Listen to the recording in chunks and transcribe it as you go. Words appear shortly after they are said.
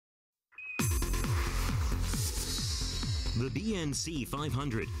The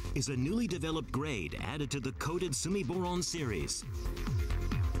BNC500 is a newly developed grade added to the coated semi-boron series.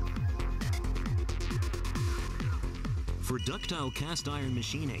 For ductile cast iron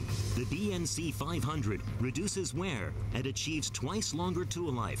machining, the BNC500 reduces wear and achieves twice longer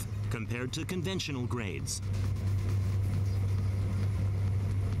tool life compared to conventional grades.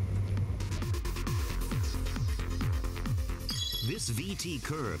 This VT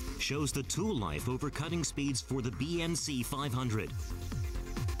curve shows the tool life over cutting speeds for the BNC500.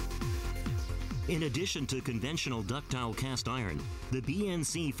 In addition to conventional ductile cast iron, the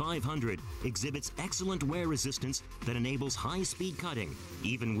BNC500 exhibits excellent wear resistance that enables high-speed cutting,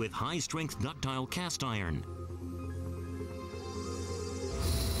 even with high-strength ductile cast iron.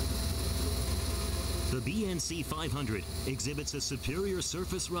 The BNC500 exhibits a superior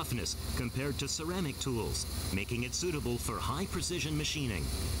surface roughness compared to ceramic tools, making it suitable for high-precision machining.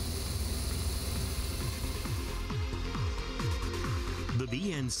 The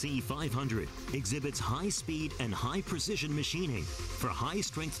BNC500 exhibits high-speed and high-precision machining for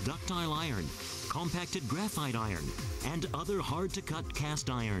high-strength ductile iron, compacted graphite iron, and other hard-to-cut cast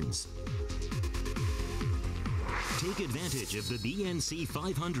irons. Take advantage of the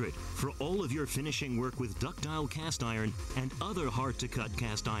BNC500 for all of your finishing work with ductile cast iron and other hard-to-cut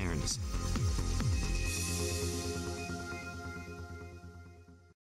cast irons.